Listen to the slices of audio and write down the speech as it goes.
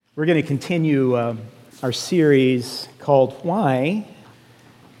We're going to continue our series called Why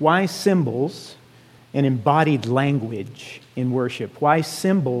Symbols and Embodied Language in Worship. Why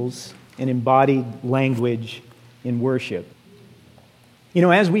Symbols and Embodied Language in Worship. You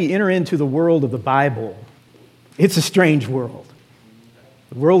know, as we enter into the world of the Bible, it's a strange world.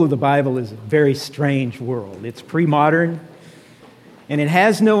 The world of the Bible is a very strange world. It's pre-modern, and it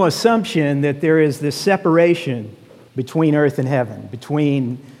has no assumption that there is this separation between earth and heaven,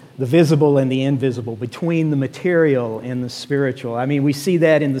 between the visible and the invisible, between the material and the spiritual. I mean, we see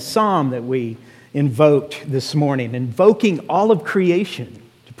that in the psalm that we invoked this morning, invoking all of creation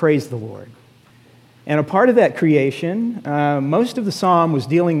to praise the Lord. And a part of that creation, most of the psalm was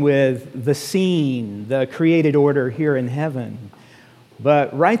dealing with the scene, the created order here in heaven.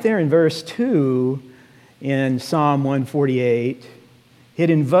 But right there in verse 2 in Psalm 148, it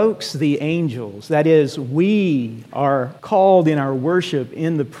invokes the angels. That is, we are called in our worship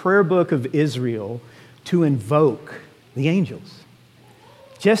in the prayer book of Israel to invoke the angels.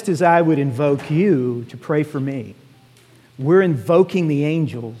 Just as I would invoke you to pray for me. We're invoking the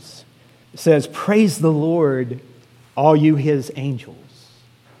angels. It says, praise the Lord, all you his angels.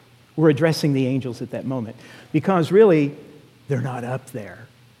 We're addressing the angels at that moment. Because really, they're not up there.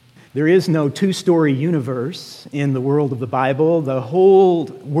 There is no two-story universe in the world of the Bible. The whole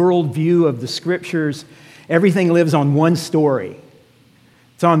worldview of the Scriptures, everything lives on one story.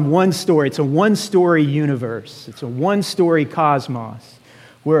 It's on one story. It's a one-story universe. It's a one-story cosmos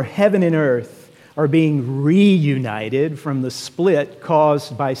where heaven and earth are being reunited from the split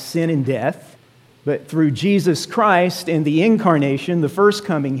caused by sin and death. But through Jesus Christ and the incarnation, the first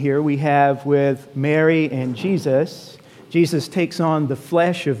coming here we have with Mary and Jesus. Jesus takes on the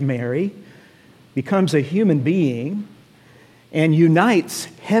flesh of Mary, becomes a human being, and unites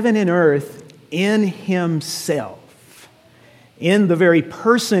heaven and earth in himself, in the very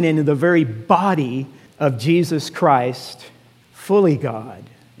person and in the very body of Jesus Christ, fully God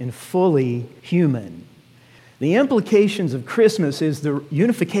and fully human. The implications of Christmas is the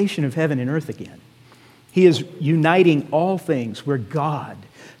unification of heaven and earth again. He is uniting all things where God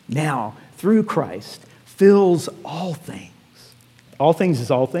now, through Christ, fills all things. All things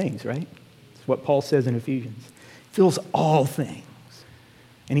is all things, right? It's what Paul says in Ephesians. Fills all things.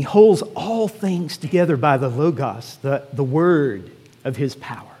 And he holds all things together by the Logos, the word of his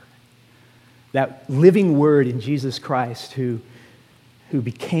power. That living word in Jesus Christ who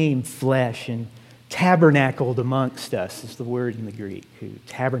became flesh and tabernacled amongst us, is the word in the Greek, who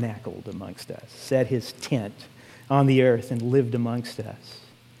tabernacled amongst us, set his tent on the earth and lived amongst us.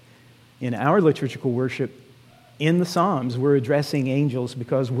 In our liturgical worship, in the Psalms, we're addressing angels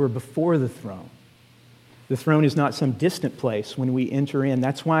because we're before the throne. The throne is not some distant place when we enter in.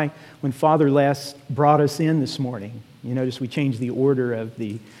 That's why when Father Les brought us in this morning, you notice we changed the order of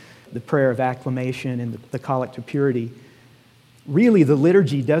the prayer of acclamation and the collect to purity. Really, the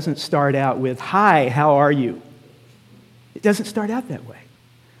liturgy doesn't start out with, hi, how are you? It doesn't start out that way.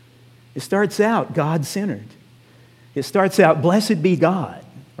 It starts out God-centered. It starts out, blessed be God,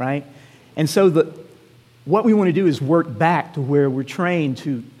 right? And so what we want to do is work back to where we're trained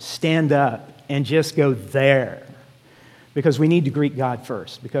to stand up and just go there. Because we need to greet God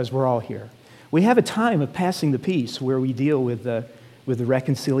first, because we're all here. We have a time of passing the peace where we deal with the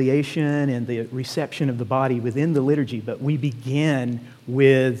reconciliation and the reception of the body within the liturgy, but we begin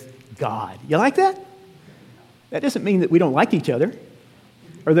with God. You like that? That doesn't mean that we don't like each other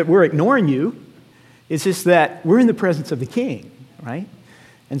or that we're ignoring you. It's just that we're in the presence of the King, right?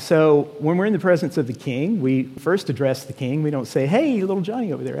 And so when we're in the presence of the King, we first address the King. We don't say, hey, little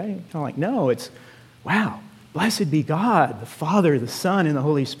Johnny over there, right? Kind of like, no, it's, wow, blessed be God, the Father, the Son, and the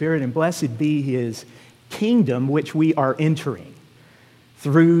Holy Spirit, and blessed be his kingdom, which we are entering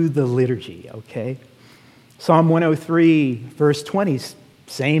through the liturgy, okay? Psalm 103, verse 20,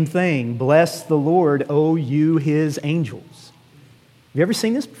 same thing. Bless the Lord, O you his angels. Have you ever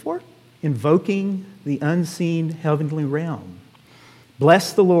seen this before? Invoking the unseen heavenly realm.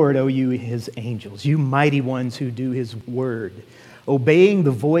 Bless the Lord, O you his angels, you mighty ones who do his word, obeying the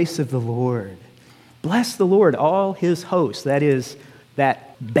voice of the Lord. Bless the Lord, all his hosts, that is,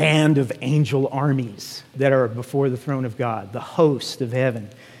 that band of angel armies that are before the throne of God, the host of heaven.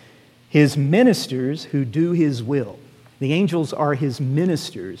 His ministers who do his will. The angels are his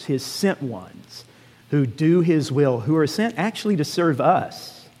ministers, his sent ones, who do his will, who are sent actually to serve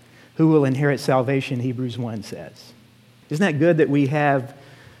us, who will inherit salvation, Hebrews 1 says. Isn't that good that we have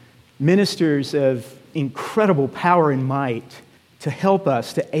ministers of incredible power and might to help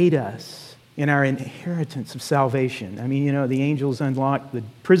us, to aid us in our inheritance of salvation? I mean, you know, the angels unlock the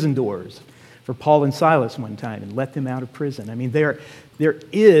prison doors for Paul and Silas one time and let them out of prison. I mean, there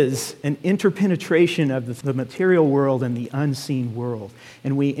is an interpenetration of the material world and the unseen world.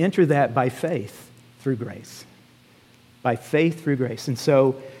 And we enter that by faith through grace. By faith through grace. And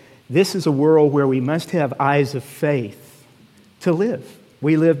so this is a world where we must have eyes of faith to live.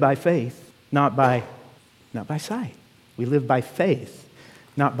 We live by faith, not by sight. We live by faith,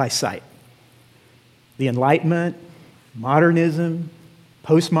 not by sight. The Enlightenment, modernism,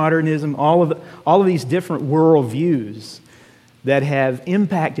 postmodernism, all of these different worldviews that have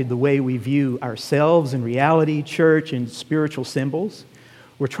impacted the way we view ourselves and reality, church, and spiritual symbols,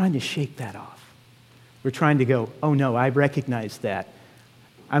 we're trying to shake that off. We're trying to go, oh no, I recognize that.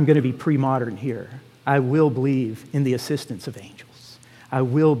 I'm going to be pre-modern here. I will believe in the assistance of angels. I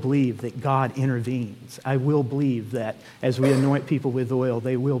will believe that God intervenes. I will believe that as we anoint people with oil,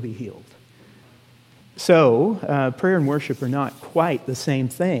 they will be healed. So, prayer and worship are not quite the same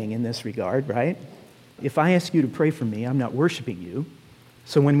thing in this regard, right? If I ask you to pray for me, I'm not worshiping you.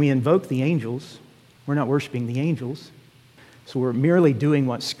 So when we invoke the angels, we're not worshiping the angels. So we're merely doing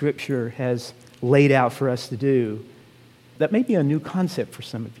what Scripture has laid out for us to do. That may be a new concept for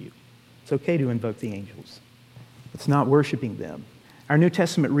some of you. It's okay to invoke the angels. It's not worshiping them. Our New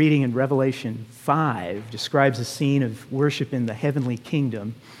Testament reading in Revelation 5 describes a scene of worship in the heavenly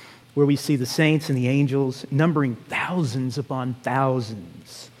kingdom where we see the saints and the angels numbering thousands upon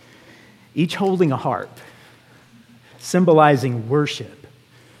thousands, each holding a harp, symbolizing worship,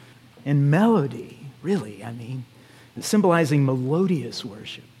 and melody, really, symbolizing melodious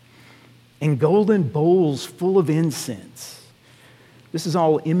worship, and golden bowls full of incense. This is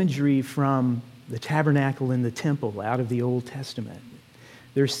all imagery from the tabernacle and the temple out of the Old Testament.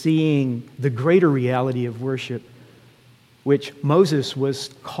 They're seeing the greater reality of worship, which Moses was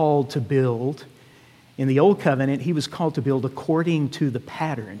called to build. In the Old Covenant, he was called to build according to the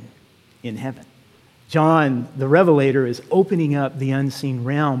pattern in heaven. John, the Revelator, is opening up the unseen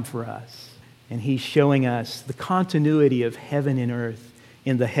realm for us, and he's showing us the continuity of heaven and earth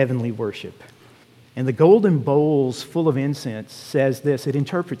in the heavenly worship. And the golden bowls full of incense says this, it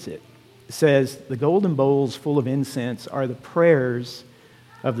interprets it. It says, the golden bowls full of incense are the prayers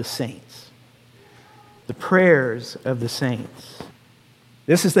of the saints. The prayers of the saints.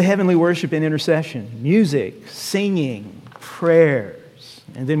 This is the heavenly worship and intercession. Music, singing, prayers.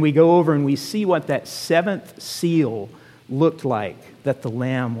 And then we go over and we see what that seventh seal looked like that the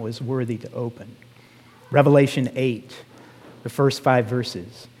Lamb was worthy to open. Revelation 8, the first 5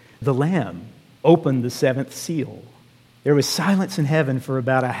 verses. The Lamb opened the seventh seal. There was silence in heaven for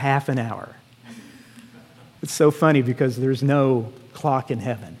about a half an hour. It's so funny because there's no clock in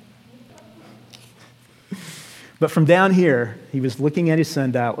heaven. But from down here, he was looking at his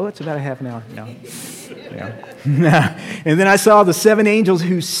sundial. Oh, it's about a half an hour. No. Yeah. And then I saw the 7 angels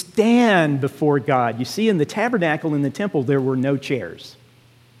who stand before God. You see, in the tabernacle in the temple, there were no chairs.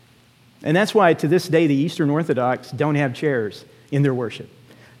 And that's why to this day, the Eastern Orthodox don't have chairs in their worship.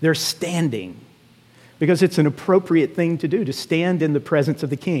 They're standing because it's an appropriate thing to do, to stand in the presence of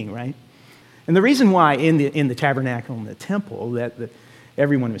the king, right? And the reason why in the tabernacle and the temple that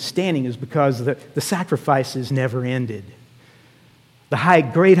everyone was standing is because the sacrifices never ended. The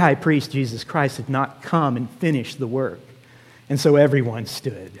great high priest, Jesus Christ, had not come and finished the work. And so everyone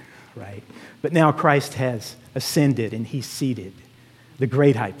stood, right? But now Christ has ascended and he's seated, the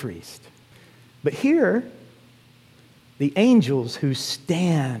great high priest. But here, the angels who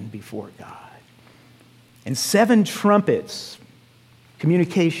stand before God, and 7 trumpets,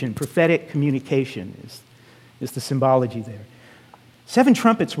 communication, prophetic communication is the symbology there. 7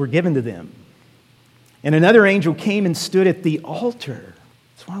 trumpets were given to them. And another angel came and stood at the altar.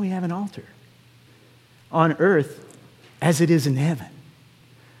 That's why we have an altar. On earth as it is in heaven.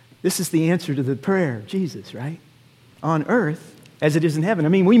 This is the answer to the prayer of Jesus, right? On earth as it is in heaven.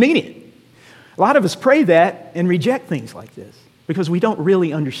 We mean it. A lot of us pray that and reject things like this because we don't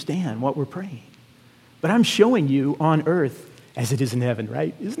really understand what we're praying. But I'm showing you on earth as it is in heaven,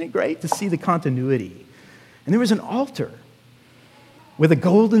 right? Isn't it great to see the continuity? And there was an altar with a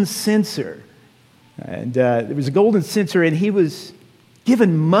golden censer. And there was a golden censer, and he was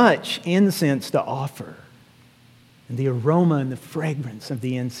given much incense to offer. And the aroma and the fragrance of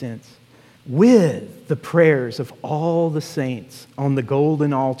the incense with the prayers of all the saints on the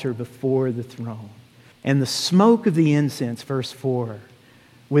golden altar before the throne. And the smoke of the incense, verse 4,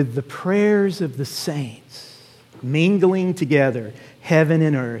 with the prayers of the saints, mingling together, heaven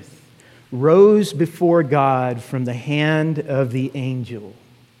and earth, rose before God from the hand of the angel.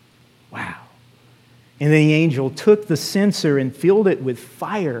 Wow. And the angel took the censer and filled it with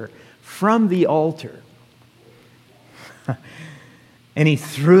fire from the altar. and he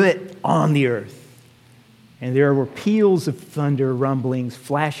threw it on the earth. And there were peals of thunder, rumblings,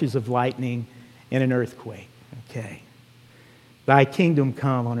 flashes of lightning, and an earthquake. Okay. Thy kingdom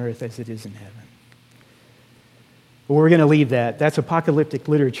come on earth as it is in heaven. But we're going to leave that. That's apocalyptic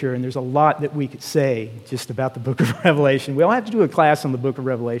literature, and there's a lot that we could say just about the book of Revelation. We'll have to do a class on the book of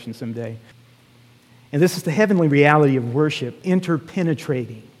Revelation someday. And this is the heavenly reality of worship,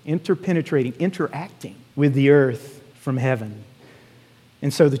 interpenetrating, interacting with the earth from heaven.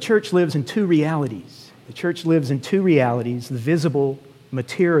 And so the church lives in two realities. The church lives in two realities, the visible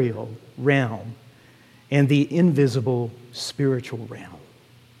material realm and the invisible spiritual realm.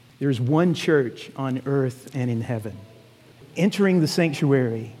 There's one church on earth and in heaven. Entering the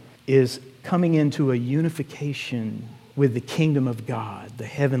sanctuary is coming into a unification with the kingdom of God, the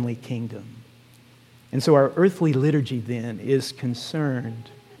heavenly kingdom. And so our earthly liturgy then is concerned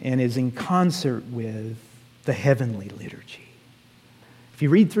and is in concert with the heavenly liturgy. If you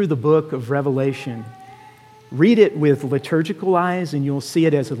read through the book of Revelation, read it with liturgical eyes and you'll see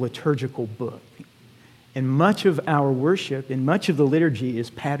it as a liturgical book. And much of our worship and much of the liturgy is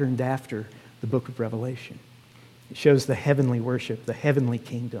patterned after the book of Revelation. It shows the heavenly worship, the heavenly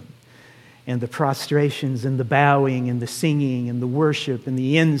kingdom, and the prostrations and the bowing and the singing and the worship and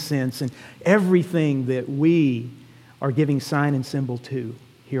the incense and everything that we are giving sign and symbol to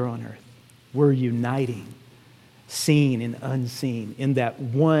here on earth. We're uniting, seen and unseen, in that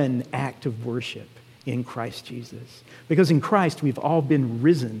one act of worship in Christ Jesus. Because in Christ, we've all been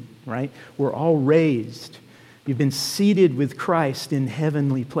risen, right? We're all raised. We've been seated with Christ in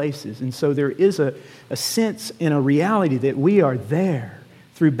heavenly places. And so there is a sense and a reality that we are there.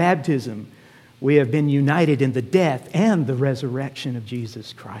 Through baptism, we have been united in the death and the resurrection of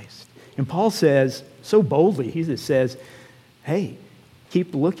Jesus Christ. And Paul says, so boldly, he just says, hey,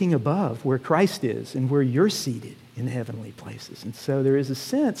 keep looking above where Christ is and where you're seated in heavenly places. And so there is a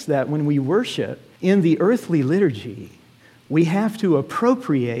sense that when we worship in the earthly liturgy, we have to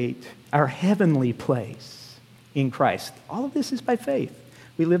appropriate our heavenly place in Christ. All of this is by faith.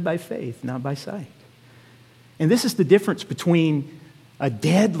 We live by faith, not by sight. And this is the difference between a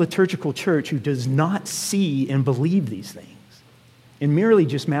dead liturgical church who does not see and believe these things and merely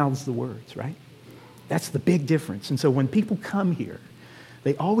just mouths the words, right? That's the big difference. And so when people come here,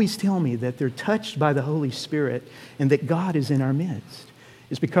 they always tell me that they're touched by the Holy Spirit and that God is in our midst.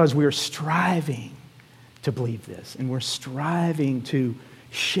 It's because we're striving to believe this, and we're striving to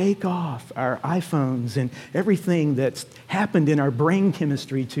shake off our iPhones and everything that's happened in our brain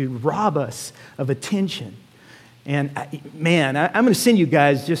chemistry to rob us of attention. And I'm going to send you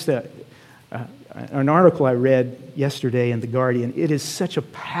guys just an article I read yesterday in The Guardian. It is such a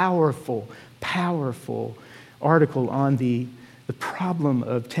powerful, powerful article on the problem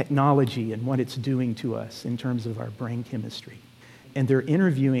of technology and what it's doing to us in terms of our brain chemistry. And they're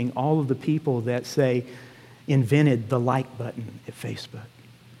interviewing all of the people that say invented the like button at Facebook.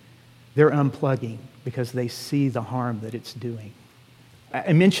 They're unplugging because they see the harm that it's doing.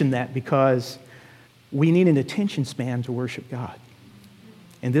 I mention that because we need an attention span to worship God.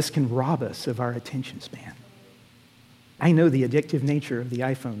 And this can rob us of our attention span. I know the addictive nature of the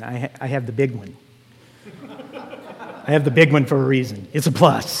iPhone. I have the big one. I have the big one for a reason. It's a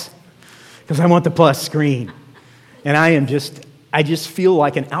plus, because I want the plus screen. And I just feel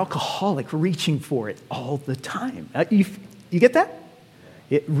like an alcoholic reaching for it all the time. You get that?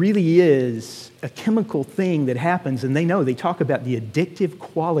 It really is a chemical thing that happens, and they talk about the addictive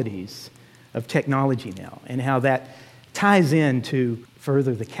qualities of technology now and how that ties into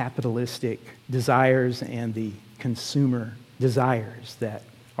further the capitalistic desires and the consumer desires that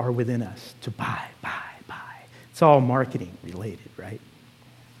are within us to buy. It's all marketing related, right?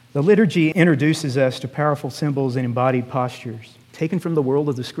 The liturgy introduces us to powerful symbols and embodied postures taken from the world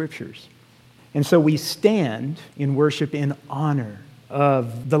of the Scriptures. And so we stand in worship in honor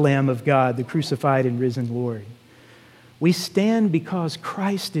of the Lamb of God, the crucified and risen Lord. We stand because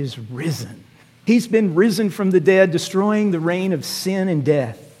Christ is risen. He's been risen from the dead, destroying the reign of sin and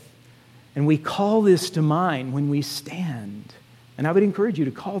death. And we call this to mind when we stand. And I would encourage you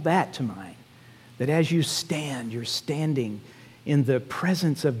to call that to mind. That as you stand, you're standing in the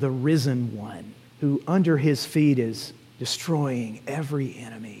presence of the risen one who under his feet is destroying every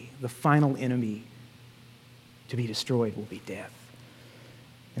enemy. The final enemy to be destroyed will be death.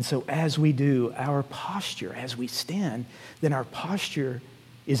 And so as we do, our posture, as we stand, then our posture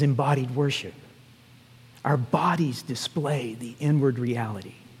is embodied worship. Our bodies display the inward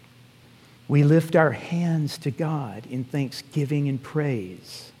reality. We lift our hands to God in thanksgiving and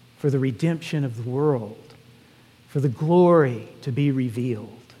praise for the redemption of the world, for the glory to be revealed,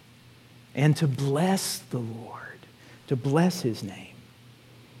 and to bless the Lord, to bless His name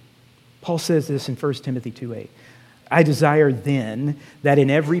Paul says this in 1 Timothy 2:8. I desire then that in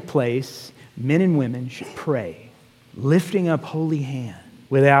every place men and women should pray, lifting up holy hands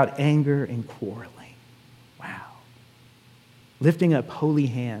without anger and quarreling. Wow. Lifting up holy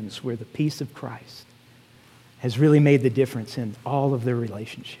hands where the peace of Christ has really made the difference in all of their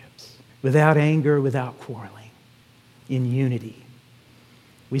relationships. Without anger, without quarreling, in unity.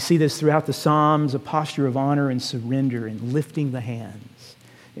 We see this throughout the Psalms, a posture of honor and surrender and lifting the hands.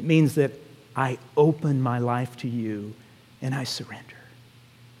 It means that I open my life to you and I surrender.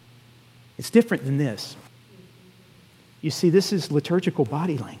 It's different than this. You see, this is liturgical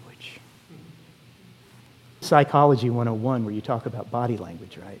body language. Psychology 101, where you talk about body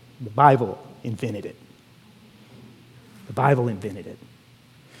language, right? The Bible invented it. The Bible invented it.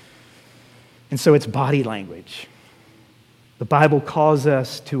 And so it's body language. The Bible calls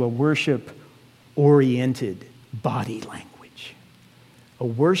us to a worship-oriented body language. A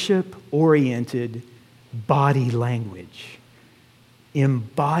worship-oriented body language.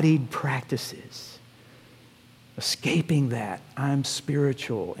 Embodied practices. Escaping that, I'm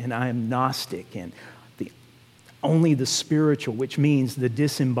spiritual and I'm Gnostic and only the spiritual, which means the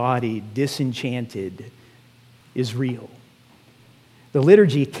disembodied, disenchanted, is real. The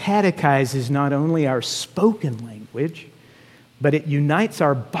liturgy catechizes not only our spoken language, but it unites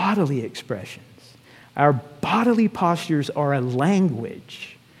our bodily expressions. Our bodily postures are a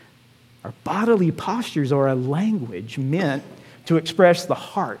language. Our bodily postures are a language meant to express the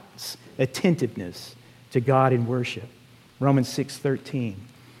heart's attentiveness to God in worship. Romans 6:13.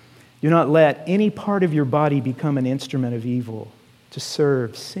 Do not let any part of your body become an instrument of evil to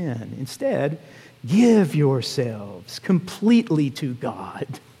serve sin. Instead, give yourselves completely to God.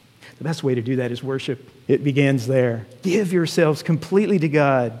 The best way to do that is worship. It begins there. Give yourselves completely to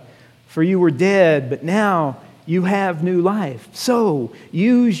God. For you were dead, but now you have new life. So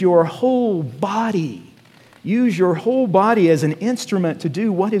use your whole body. Use your whole body as an instrument to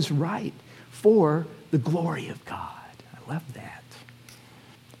do what is right for the glory of God. I love that.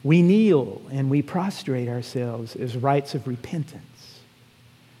 We kneel and we prostrate ourselves as rites of repentance.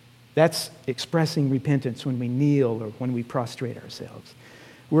 That's expressing repentance when we kneel or when we prostrate ourselves.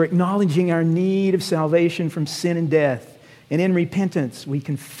 We're acknowledging our need of salvation from sin and death. And in repentance, we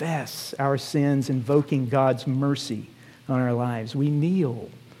confess our sins, invoking God's mercy on our lives. We kneel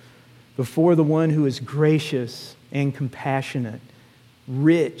before the one who is gracious and compassionate,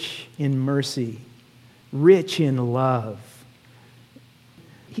 rich in mercy, rich in love.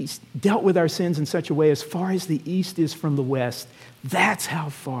 He's dealt with our sins in such a way, as far as the east is from the west, that's how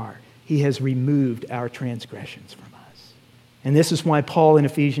far he has removed our transgressions from us. And this is why Paul in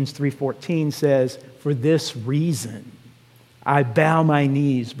Ephesians 3:14 says, for this reason, I bow my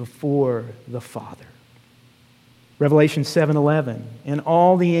knees before the Father. Revelation 7:11, and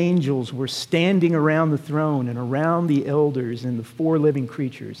all the angels were standing around the throne and around the elders and the four living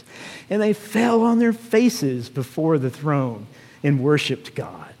creatures, and they fell on their faces before the throne and worshiped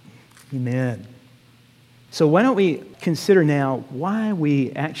God. Amen. So why don't we consider now why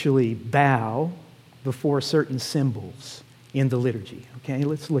we actually bow before certain symbols in the liturgy. Okay,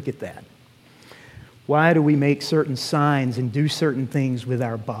 let's look at that. Why do we make certain signs and do certain things with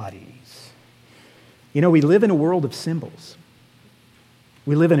our bodies? You know, we live in a world of symbols.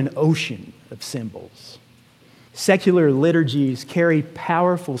 We live in an ocean of symbols. Secular liturgies carry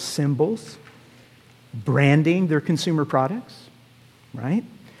powerful symbols, branding their consumer products, right?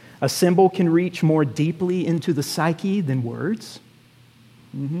 A symbol can reach more deeply into the psyche than words.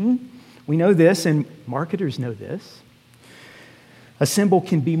 We know this, and marketers know this. A symbol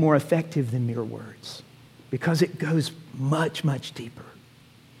can be more effective than mere words because it goes much, much deeper.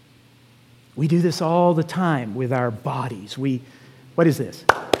 We do this all the time with our bodies. What is this?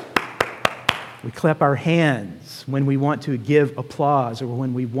 We clap our hands when we want to give applause or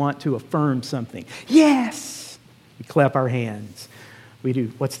when we want to affirm something. Yes! We clap our hands. We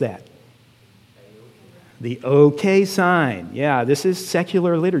do, what's that? The okay sign. Yeah, this is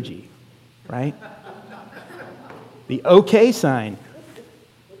secular liturgy, right? The okay sign.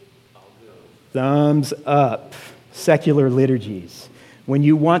 Thumbs up. Secular liturgies. When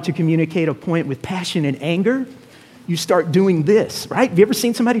you want to communicate a point with passion and anger, you start doing this, right? Have you ever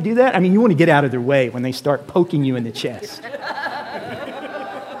seen somebody do that? I mean, you want to get out of their way when they start poking you in the chest.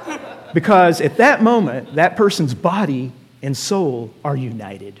 Because at that moment, that person's body and soul are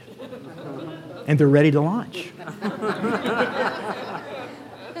united. And they're ready to launch.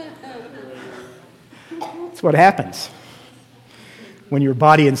 That's what happens when your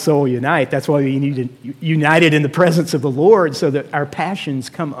body and soul unite. That's why we need to unite it in the presence of the Lord so that our passions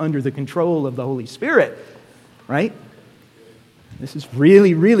come under the control of the Holy Spirit, right? This is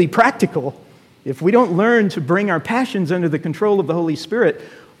really, really practical. If we don't learn to bring our passions under the control of the Holy Spirit,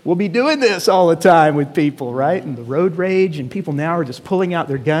 we'll be doing this all the time with people, right? And the road rage, and people now are just pulling out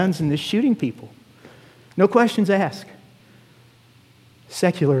their guns and just shooting people. No questions asked.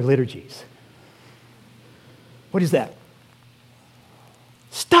 Secular liturgies. What is that?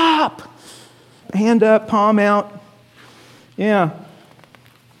 Stop! Hand up, palm out. Yeah.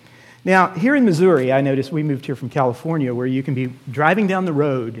 Now, here in Missouri, I noticed we moved here from California where you can be driving down the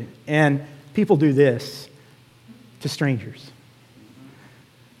road and people do this to strangers.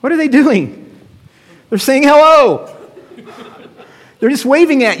 What are they doing? They're saying hello. They're just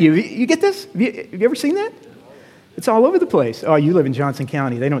waving at you. You get this? Have you ever seen that? It's all over the place. Oh, you live in Johnson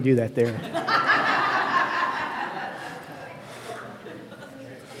County. They don't do that there.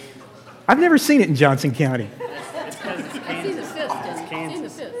 I've never seen it in Johnson County.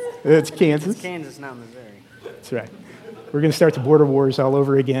 It's Kansas. It's Kansas, not Missouri. That's right. We're going to start the border wars all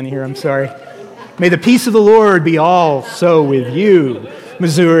over again here. I'm sorry. May the peace of the Lord be also with you,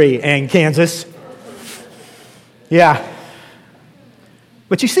 Missouri and Kansas. Yeah.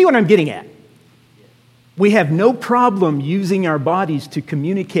 But you see what I'm getting at? We have no problem using our bodies to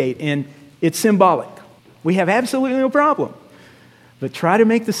communicate, and it's symbolic. We have absolutely no problem. But try to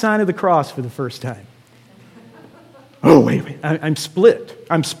make the sign of the cross for the first time. Oh, wait. I'm split.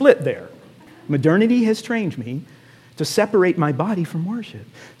 I'm split there. Modernity has trained me to separate my body from worship.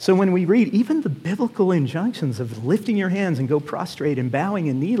 So when we read even the biblical injunctions of lifting your hands and go prostrate and bowing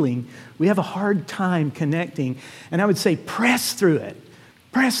and kneeling, we have a hard time connecting. And I would say press through it.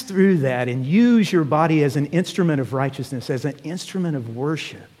 Press through that and use your body as an instrument of righteousness, as an instrument of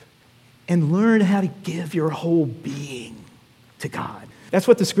worship. And learn how to give your whole being to God. That's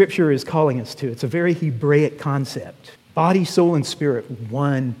what the Scripture is calling us to. It's a very Hebraic concept. Body, soul, and spirit,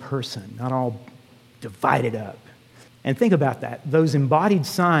 one person, not all divided up. And think about that. Those embodied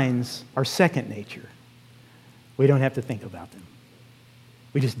signs are second nature. We don't have to think about them.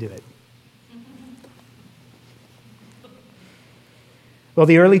 We just do it. Well,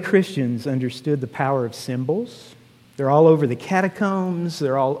 the early Christians understood the power of symbols. They're all over the catacombs.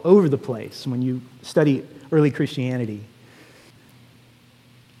 They're all over the place when you study early Christianity.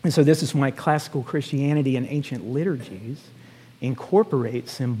 And so this is why classical Christianity and ancient liturgies incorporate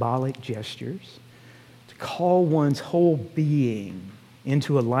symbolic gestures to call one's whole being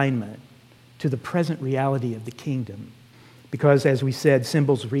into alignment to the present reality of the kingdom. Because, as we said,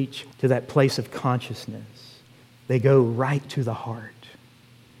 symbols reach to that place of consciousness. They go right to the heart.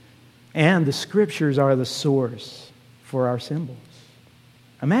 And the Scriptures are the source for our symbols.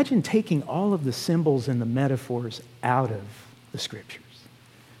 Imagine taking all of the symbols and the metaphors out of the Scriptures.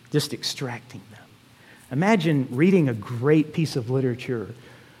 Just extracting them. Imagine reading a great piece of literature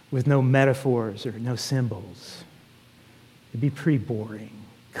with no metaphors or no symbols. It'd be pretty boring,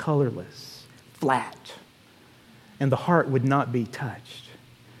 colorless, flat, and the heart would not be touched.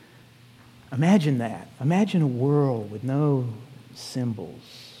 Imagine that. Imagine a world with no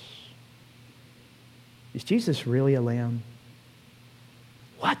symbols. Is Jesus really a lamb?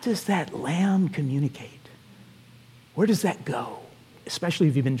 What does that lamb communicate? Where does that go? Especially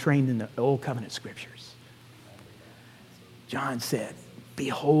if you've been trained in the Old Covenant Scriptures. John said,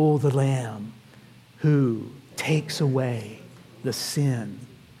 "Behold the Lamb who takes away the sin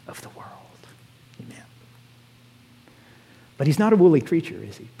of the world." Amen. But he's not a woolly creature,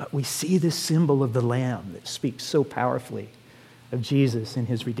 is he? But we see this symbol of the Lamb that speaks so powerfully of Jesus and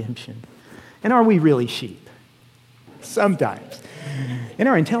his redemption. And are we really sheep? Sometimes. In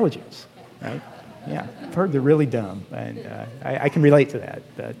our intelligence, right? Yeah, I've heard they're really dumb, and I can relate to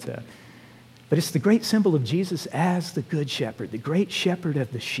that. But it's the great symbol of Jesus as the good shepherd, the great shepherd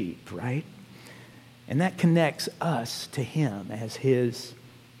of the sheep, right? And that connects us to him as his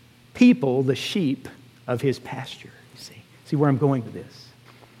people, the sheep of his pasture, you see. See where I'm going with this?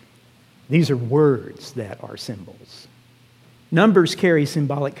 These are words that are symbols. Numbers carry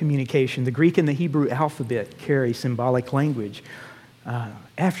symbolic communication. The Greek and the Hebrew alphabet carry symbolic language.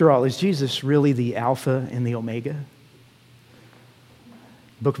 After all, is Jesus really the Alpha and the Omega?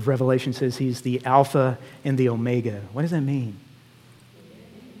 The book of Revelation says he's the Alpha and the Omega. What does that mean?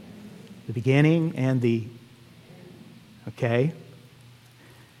 The beginning and the... Okay.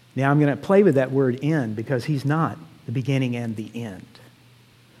 Now I'm going to play with that word "end" because he's not the beginning and the end.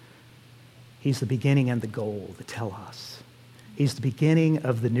 He's the beginning and the goal, the telos. He's the beginning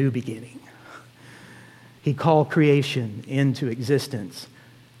of the new beginning. He called creation into existence,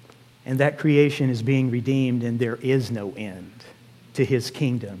 and that creation is being redeemed, and there is no end to his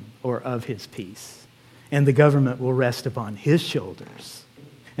kingdom or of his peace. And the government will rest upon his shoulders.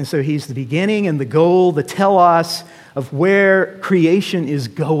 And so he's the beginning and the goal, the telos of where creation is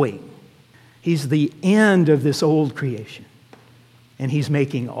going. He's the end of this old creation. And he's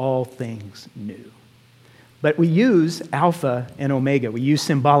making all things new. But we use Alpha and Omega. We use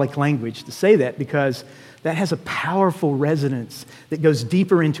symbolic language to say that because that has a powerful resonance that goes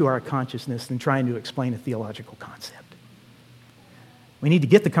deeper into our consciousness than trying to explain a theological concept. We need to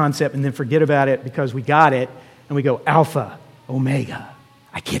get the concept and then forget about it because we got it, and we go, Alpha, Omega.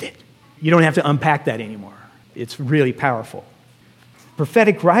 I get it. You don't have to unpack that anymore. It's really powerful.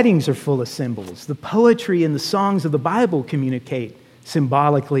 Prophetic writings are full of symbols. The poetry and the songs of the Bible communicate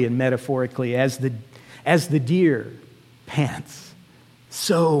symbolically and metaphorically. As the deer pants,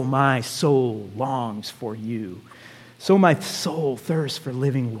 so my soul longs for you. So my soul thirsts for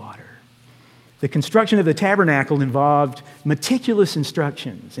living water. The construction of the tabernacle involved meticulous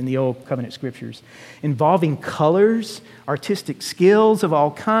instructions in the Old Covenant Scriptures, involving colors, artistic skills of all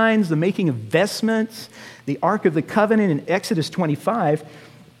kinds, the making of vestments, the Ark of the Covenant in Exodus 25.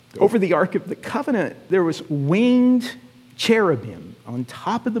 Over the Ark of the Covenant, there was winged cherubim on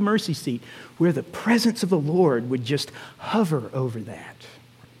top of the mercy seat where the presence of the Lord would just hover over that.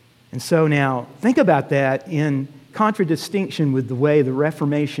 And so now, think about that in contradistinction with the way the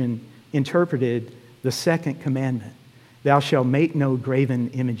Reformation interpreted the second commandment, thou shalt make no graven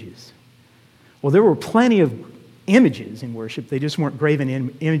images. Well, there were plenty of images in worship. They just weren't graven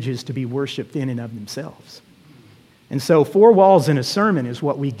images to be worshiped in and of themselves. And so 4 walls in a sermon is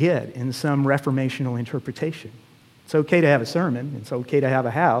what we get in some reformational interpretation. It's okay to have a sermon. It's okay to have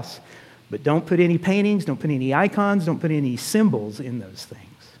a house. But don't put any paintings, don't put any icons, don't put any symbols in those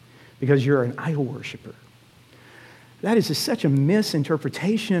things because you're an idol worshiper. That is just such a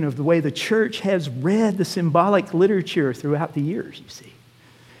misinterpretation of the way the church has read the symbolic literature throughout the years, you see.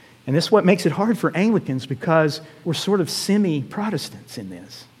 And this is what makes it hard for Anglicans because we're sort of semi-Protestants in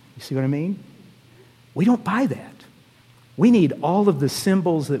this. You see what I mean? We don't buy that. We need all of the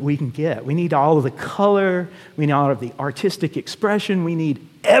symbols that we can get. We need all of the color. We need all of the artistic expression. We need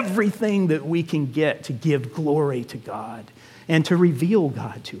everything that we can get to give glory to God and to reveal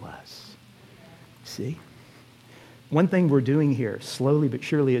God to us. See? One thing we're doing here, slowly but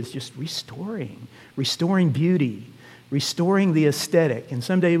surely, is just restoring beauty, restoring the aesthetic. And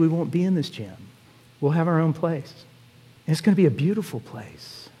someday we won't be in this gym. We'll have our own place. And it's going to be a beautiful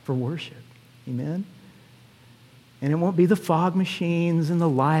place for worship. Amen? And it won't be the fog machines and the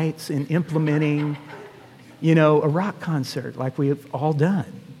lights and implementing, a rock concert like we have all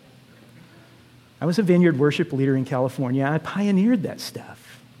done. I was a vineyard worship leader in California. I pioneered that stuff.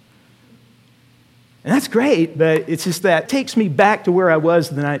 And that's great, but it's just that it takes me back to where I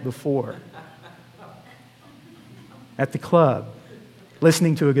was the night before. At the club,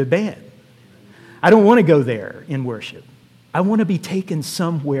 listening to a good band. I don't want to go there in worship. I want to be taken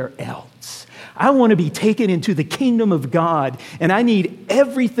somewhere else. I want to be taken into the kingdom of God, and I need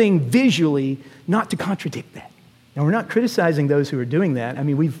everything visually not to contradict that. Now, we're not criticizing those who are doing that. I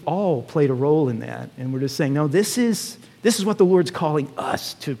mean, we've all played a role in that, and we're just saying, no, this is what the Lord's calling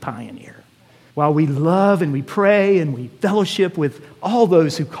us to pioneer. While we love and we pray and we fellowship with all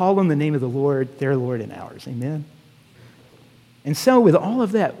those who call on the name of the Lord, their Lord and ours. Amen? And so with all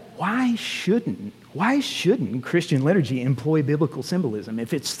of that, why shouldn't Christian liturgy employ biblical symbolism?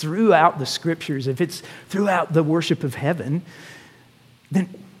 If it's throughout the Scriptures, if it's throughout the worship of heaven, then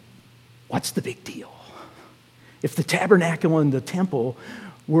what's the big deal? If the tabernacle and the temple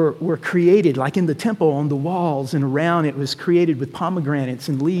were created, like in the temple on the walls and around, it was created with pomegranates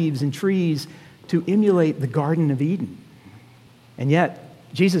and leaves and trees to emulate the Garden of Eden. And yet,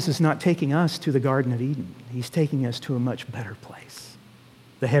 Jesus is not taking us to the Garden of Eden. He's taking us to a much better place,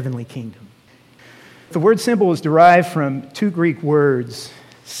 the heavenly kingdom. The word symbol is derived from 2 Greek words,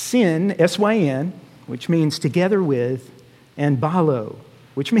 syn, S-Y-N, which means together with, and balo,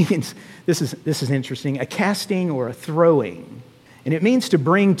 which means, this is interesting, a casting or a throwing. And it means to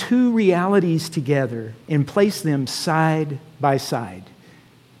bring 2 realities together and place them side by side.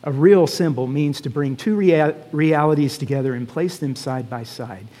 A real symbol means to bring 2 realities together and place them side by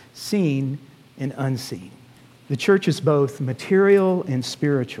side, seen and unseen. The church is both material and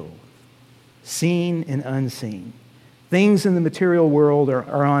spiritual, seen and unseen. Things in the material world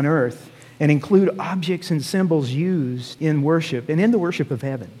are on earth and include objects and symbols used in worship and in the worship of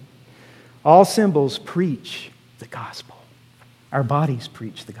heaven. All symbols preach the gospel. Our bodies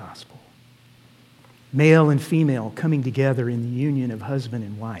preach the gospel. Male and female coming together in the union of husband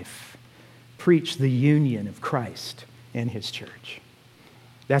and wife preach the union of Christ and His church.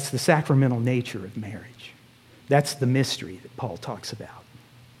 That's the sacramental nature of marriage. That's the mystery that Paul talks about.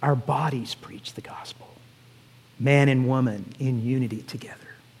 Our bodies preach the gospel. Man and woman in unity together.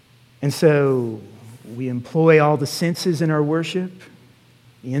 And so we employ all the senses in our worship,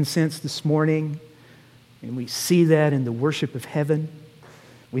 the incense this morning, and we see that in the worship of heaven.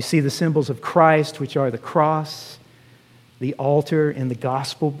 We see the symbols of Christ, which are the cross, the altar, and the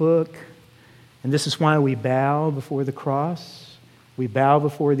gospel book. And this is why we bow before the cross. We bow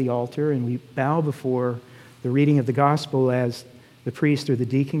before the altar, and we bow before the reading of the gospel as the priest or the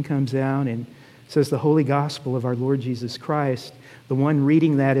deacon comes out and says the holy gospel of our Lord Jesus Christ. The one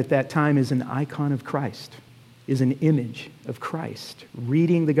reading that at that time is an icon of Christ, is an image of Christ.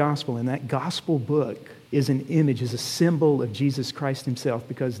 Reading the gospel, and that gospel book is an image, is a symbol of Jesus Christ himself,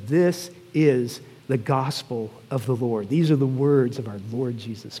 because this is the gospel of the Lord. These are the words of our Lord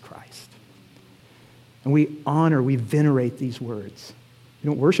Jesus Christ. And we honor, we venerate these words. We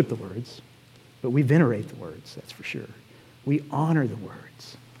don't worship the words, but we venerate the words, that's for sure. We honor the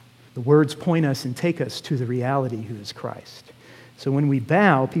words. The words point us and take us to the reality who is Christ. So when we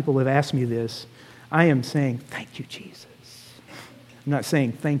bow, people have asked me this, I am saying, thank you, Jesus. I'm not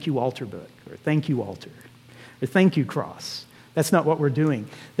saying, thank you, altar book, or thank you, altar, or thank you, cross. That's not what we're doing.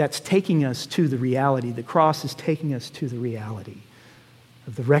 That's taking us to the reality. The cross is taking us to the reality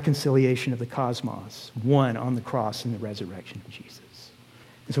of the reconciliation of the cosmos, one on the cross in the resurrection of Jesus.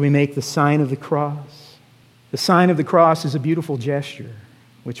 And so we make the sign of the cross. The sign of the cross is a beautiful gesture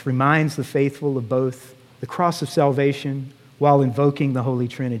which reminds the faithful of both the cross of salvation while invoking the Holy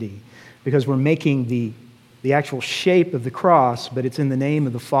Trinity, because we're making the actual shape of the cross, but it's in the name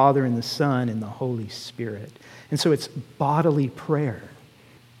of the Father and the Son and the Holy Spirit. And so it's bodily prayer.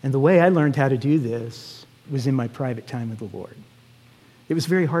 And the way I learned how to do this was in my private time with the Lord. It was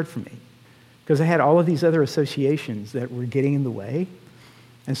very hard for me because I had all of these other associations that were getting in the way.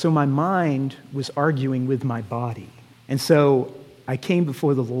 And so my mind was arguing with my body. And so I came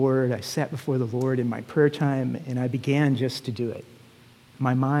before the Lord, I sat before the Lord in my prayer time, and I began just to do it.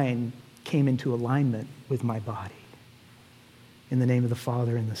 My mind came into alignment with my body in the name of the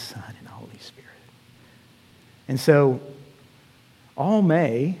Father and the Son and the Holy Spirit. And so all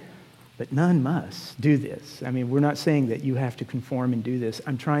may, but none must do this. I mean, we're not saying that you have to conform and do this.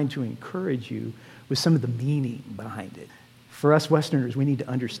 I'm trying to encourage you with some of the meaning behind it. For us Westerners, we need to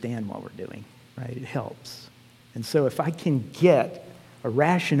understand what we're doing, right? It helps. And so if I can get a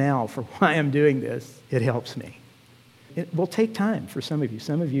rationale for why I'm doing this, it helps me. It will take time for some of you.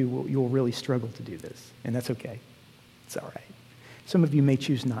 Some of you you'll really struggle to do this, and that's okay. It's all right. Some of you may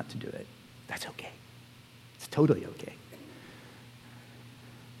choose not to do it. That's okay. It's totally okay.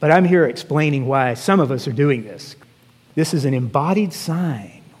 But I'm here explaining why some of us are doing this. This is an embodied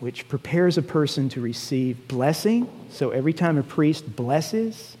sign which prepares a person to receive blessing. So every time a priest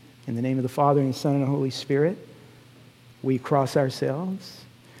blesses in the name of the Father and the Son and the Holy Spirit, we cross ourselves,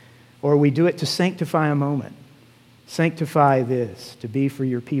 or we do it to sanctify a moment. Sanctify this, to be for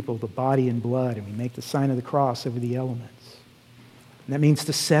your people the body and blood, and we make the sign of the cross over the elements. And that means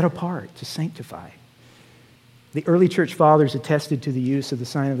to set apart, to sanctify. The early church fathers attested to the use of the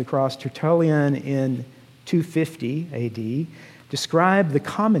sign of the cross. Tertullian in 250 AD described the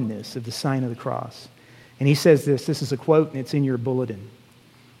commonness of the sign of the cross. And he says this is a quote, and it's in your bulletin.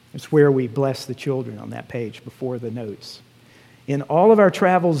 It's where we bless the children on that page before the notes. In all of our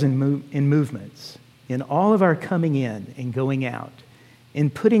travels and movements, in all of our coming in and going out, in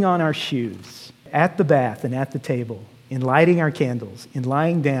putting on our shoes, at the bath and at the table, in lighting our candles, in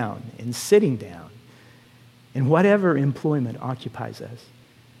lying down, in sitting down, in whatever employment occupies us,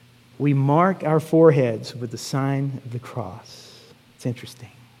 we mark our foreheads with the sign of the cross. It's interesting.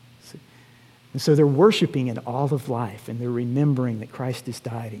 And so they're worshiping in all of life, and they're remembering that Christ has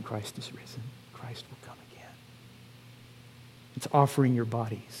died and Christ is risen. Christ will come again. It's offering your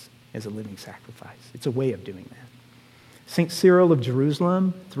bodies as a living sacrifice. It's a way of doing that. St. Cyril of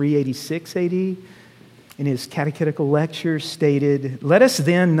Jerusalem, 386 AD, in his catechetical lecture stated, "Let us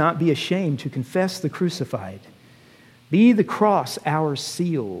then not be ashamed to confess the crucified. Be the cross our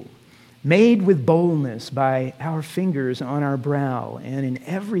seal, made with boldness by our fingers on our brow, and in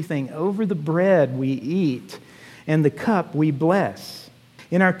everything over the bread we eat and the cup we bless,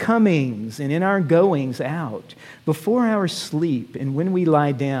 in our comings and in our goings out, before our sleep and when we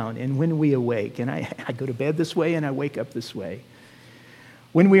lie down and when we awake." And I go to bed this way and I wake up this way.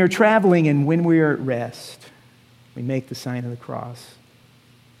 When we are traveling and when we are at rest, we make the sign of the cross.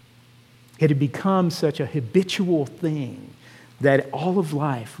 It had become such a habitual thing that all of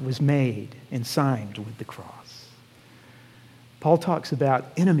life was made and signed with the cross. Paul talks about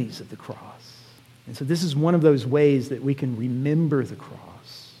enemies of the cross. And so this is one of those ways that we can remember the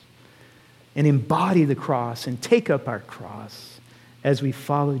cross and embody the cross and take up our cross as we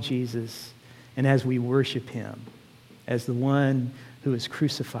follow Jesus and as we worship him as the one who is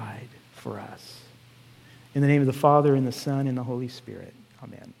crucified for us. In the name of the Father, and the Son, and the Holy Spirit.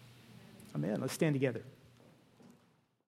 Amen. Amen. Let's stand together.